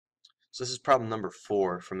So this is problem number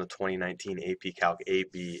 4 from the 2019 AP Calc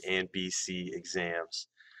AB and BC exams.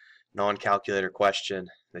 Non-calculator question.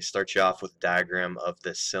 They start you off with a diagram of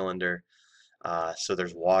this cylinder. So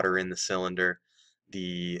there's water in the cylinder.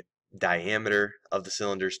 The diameter of the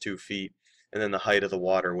cylinder is 2 feet, and then the height of the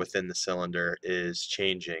water within the cylinder is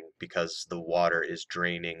changing because the water is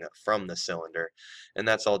draining from the cylinder. And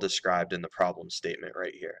that's all described in the problem statement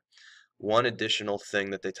right here. One additional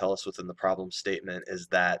thing that they tell us within the problem statement is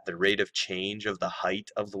that the rate of change of the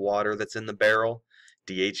height of the water that's in the barrel,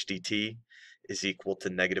 dH/dt, is equal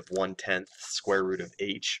to -1/10 square root of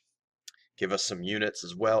h. Give us some units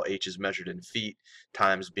as well. H is measured in feet,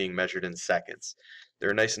 times being measured in seconds.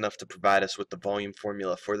 They're nice enough to provide us with the volume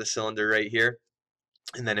formula for the cylinder right here.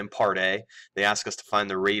 And then in part A, they ask us to find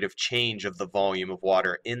the rate of change of the volume of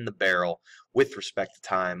water in the barrel with respect to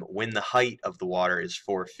time when the height of the water is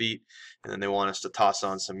 4 feet. And then they want us to toss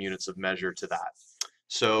on some units of measure to that.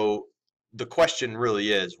 So the question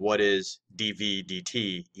really is, what is dV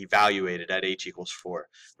dt evaluated at h equals 4,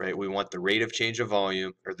 right? We want the rate of change of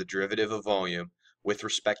volume, or the derivative of volume, with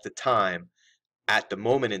respect to time at the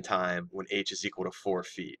moment in time when h is equal to 4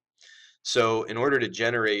 feet. So in order to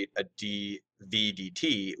generate a dV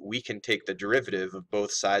dt, we can take the derivative of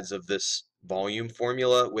both sides of this volume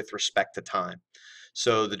formula with respect to time.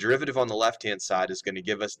 So the derivative on the left-hand side is going to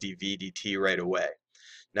give us dV dt right away.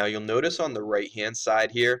 Now you'll notice on the right-hand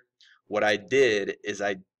side here, what I did is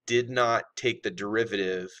I did not take the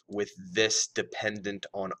derivative with this dependent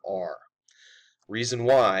on r. Reason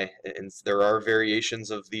why, and there are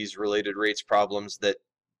variations of these related rates problems that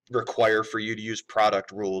require for you to use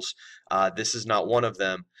product rules. This is not one of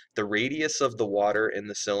them. The radius of the water in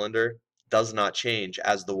the cylinder does not change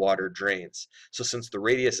as the water drains. So since the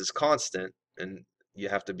radius is constant, and you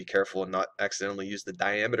have to be careful and not accidentally use the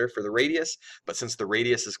diameter for the radius, but since the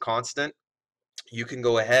radius is constant, you can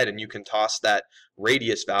go ahead and you can toss that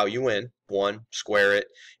radius value in, 1, square it,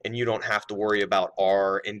 and you don't have to worry about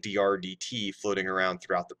r and dr dt floating around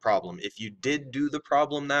throughout the problem. If you did do the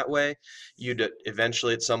problem that way, you'd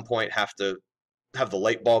eventually at some point have to have the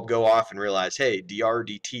light bulb go off and realize, hey, dr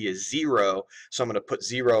dt is 0, so I'm going to put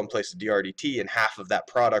 0 in place of dr dt, and half of that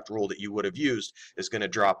product rule that you would have used is going to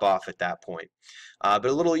drop off at that point. But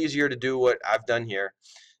a little easier to do what I've done here.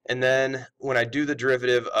 And then when I do the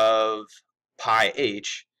derivative of pi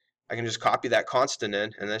h, I can just copy that constant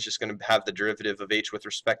in, and that's just going to have the derivative of h with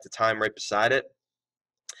respect to time right beside it.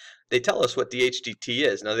 They tell us what dH dt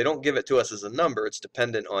is. Now they don't give it to us as a number, it's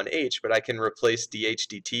dependent on h, but I can replace dH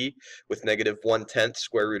dt with -1/10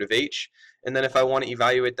 square root of h, and then if I want to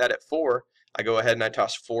evaluate that at 4, I go ahead and I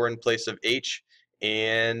toss 4 in place of h,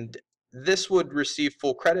 and this would receive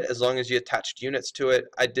full credit as long as you attached units to it.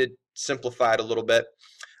 I did simplify it a little bit.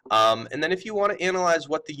 And then if you want to analyze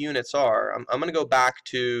what the units are, I'm going to go back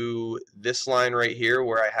to this line right here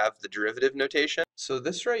where I have the derivative notation. So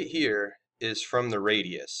this right here is from the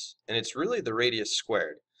radius, and it's really the radius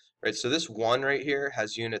squared, right? So this 1 right here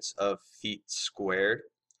has units of feet squared.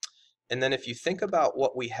 And then if you think about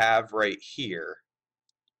what we have right here,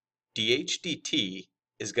 dH dt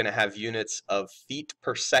is going to have units of feet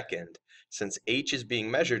per second, since h is being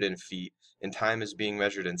measured in feet and time is being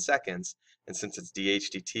measured in seconds. And since it's dH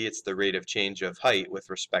dt, it's the rate of change of height with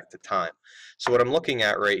respect to time. So what I'm looking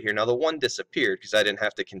at right here, now the 1 disappeared because I didn't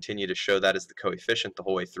have to continue to show that as the coefficient the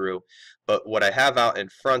whole way through. But what I have out in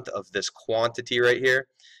front of this quantity right here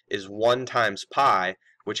is 1 times pi,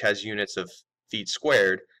 which has units of feet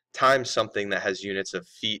squared, times something that has units of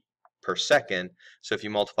feet per second. So if you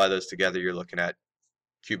multiply those together, you're looking at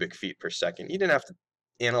cubic feet per second. You didn't have to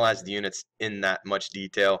analyze the units in that much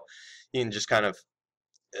detail. You can just kind of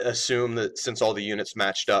assume that since all the units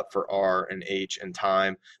matched up for r and h and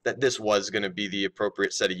time, that this was going to be the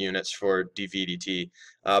appropriate set of units for dV dt.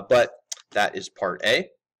 But that is part A.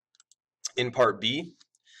 In part B,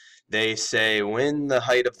 they say when the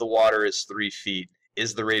height of the water is 3 feet,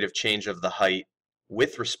 is the rate of change of the height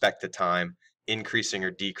with respect to time increasing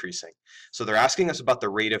or decreasing? So they're asking us about the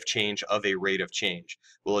rate of change of a rate of change.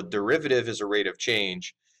 Well, a derivative is a rate of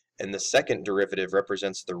change, and the second derivative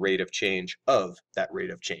represents the rate of change of that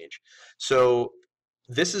rate of change. So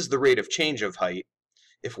this is the rate of change of height.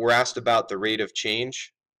 If we're asked about the rate of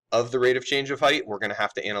change of the rate of change of height, we're going to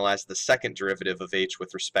have to analyze the second derivative of h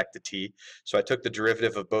with respect to t. So I took the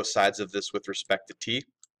derivative of both sides of this with respect to t.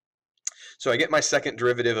 So I get my second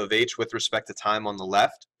derivative of h with respect to time on the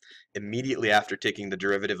left, immediately after taking the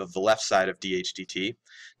derivative of the left side of dH dt.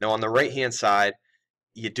 Now on the right hand side,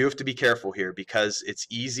 You do have to be careful here because it's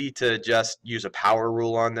easy to just use a power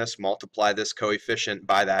rule on this, multiply this coefficient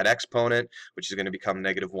by that exponent, which is going to become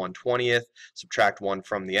negative 1/20th, subtract 1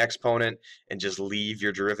 from the exponent, and just leave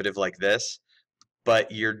your derivative like this.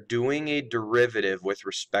 But you're doing a derivative with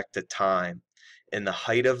respect to time, and the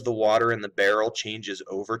height of the water in the barrel changes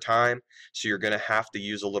over time, so you're going to have to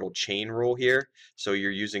use a little chain rule here. So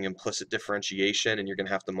you're using implicit differentiation, and you're going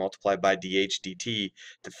to have to multiply by dH dt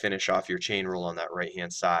to finish off your chain rule on that right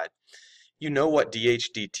hand side. You know what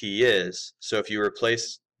dH dt is, so if you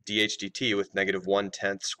replace dH dt with negative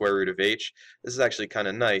 1/10 square root of h, this is actually kind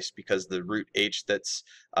of nice because the root h that's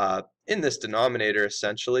in this denominator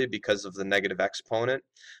essentially because of the negative exponent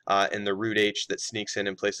and the root h that sneaks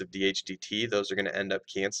in place of dH dt, those are going to end up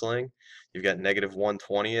canceling. You've got negative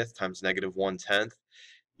 1/20th times negative 1/10.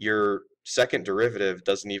 Your second derivative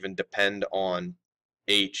doesn't even depend on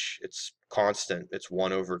h, it's constant, it's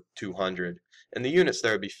 1 over 200. And the units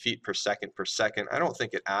there would be feet per second per second. I don't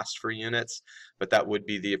think it asked for units, but that would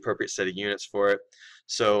be the appropriate set of units for it.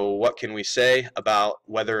 So what can we say about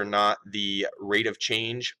whether or not the rate of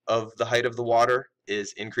change of the height of the water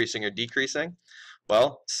is increasing or decreasing?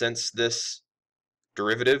 Well, since this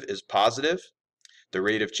derivative is positive, the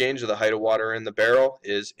rate of change of the height of water in the barrel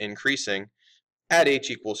is increasing. At h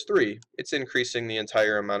equals 3, it's increasing the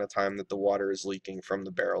entire amount of time that the water is leaking from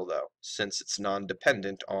the barrel, though, since it's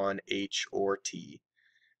non-dependent on h or t.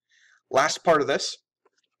 Last part of this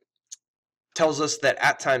tells us that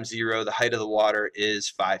at time 0, the height of the water is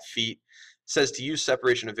 5 feet. It says to use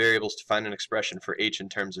separation of variables to find an expression for h in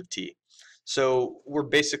terms of t. So we're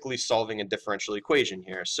basically solving a differential equation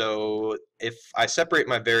here. So if I separate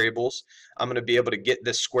my variables, I'm going to be able to get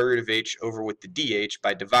this square root of h over with the dh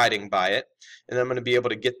by dividing by it, and I'm going to be able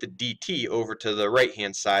to get the dt over to the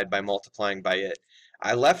right-hand side by multiplying by it.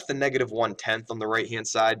 I left the negative 1/10 on the right-hand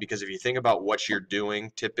side because if you think about what you're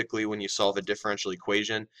doing typically when you solve a differential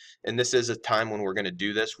equation, and this is a time when we're going to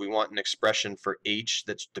do this, we want an expression for h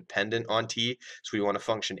that's dependent on t, so we want a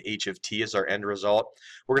function h of t as our end result.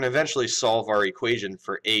 We're going to eventually solve our equation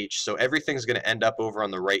for h, so everything's going to end up over on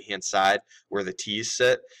the right-hand side where the t's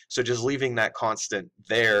sit, so just leaving that constant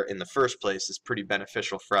there in the first place is pretty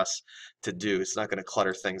beneficial for us to do. It's not going to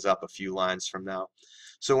clutter things up a few lines from now.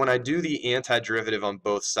 So when I do the antiderivative on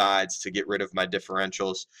both sides to get rid of my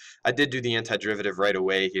differentials, I did do the antiderivative right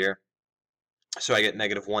away here. So I get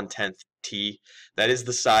negative 1/10 t. That is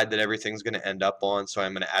the side that everything's going to end up on, so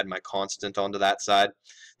I'm going to add my constant onto that side.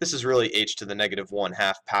 This is really h to the negative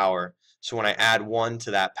 1/2 power. So when I add 1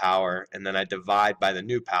 to that power and then I divide by the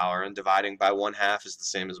new power, and dividing by 1/2 is the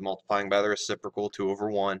same as multiplying by the reciprocal, 2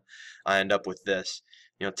 over 1, I end up with this.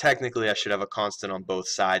 You know, technically I should have a constant on both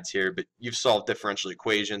sides here, but you've solved differential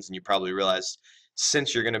equations and you probably realize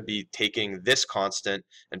since you're going to be taking this constant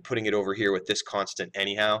and putting it over here with this constant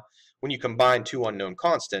anyhow, when you combine two unknown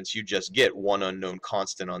constants, you just get one unknown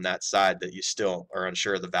constant on that side that you still are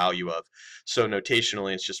unsure of the value of. So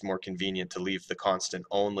notationally, it's just more convenient to leave the constant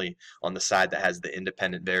only on the side that has the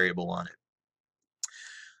independent variable on it.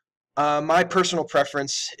 My personal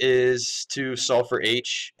preference is to solve for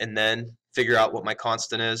h and then figure out what my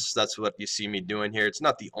constant is. That's what you see me doing here. It's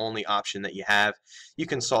not the only option that you have. You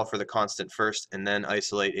can solve for the constant first and then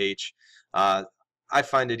isolate h. I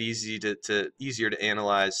find it easier to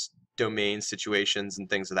analyze domain situations and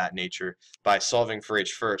things of that nature by solving for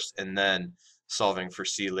h first and then solving for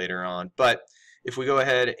c later on. But if we go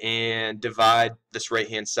ahead and divide this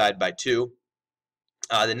right-hand side by 2,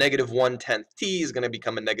 the negative 1/10 t is going to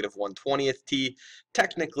become a negative 1/20th t.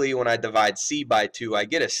 Technically, when I divide c by 2, I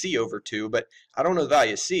get a c over 2, but I don't know the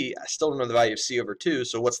value of c. I still don't know the value of c over 2,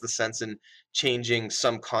 so what's the sense in changing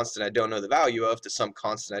some constant I don't know the value of to some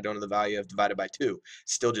constant I don't know the value of divided by 2?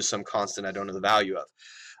 Still just some constant I don't know the value of.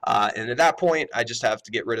 And at that point, I just have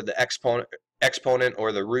to get rid of the exponent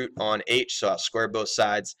or the root on h, so I'll square both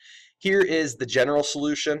sides. Here is the general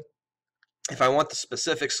solution. If I want the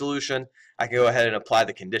specific solution, I can go ahead and apply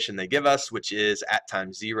the condition they give us, which is at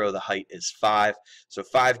time 0, the height is 5. So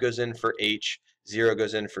 5 goes in for h, 0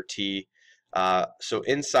 goes in for t. So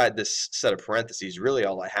inside this set of parentheses, really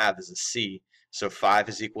all I have is a c. So 5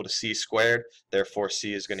 is equal to c squared, therefore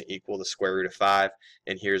c is going to equal the square root of 5.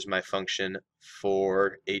 And here's my function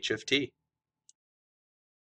for h of t.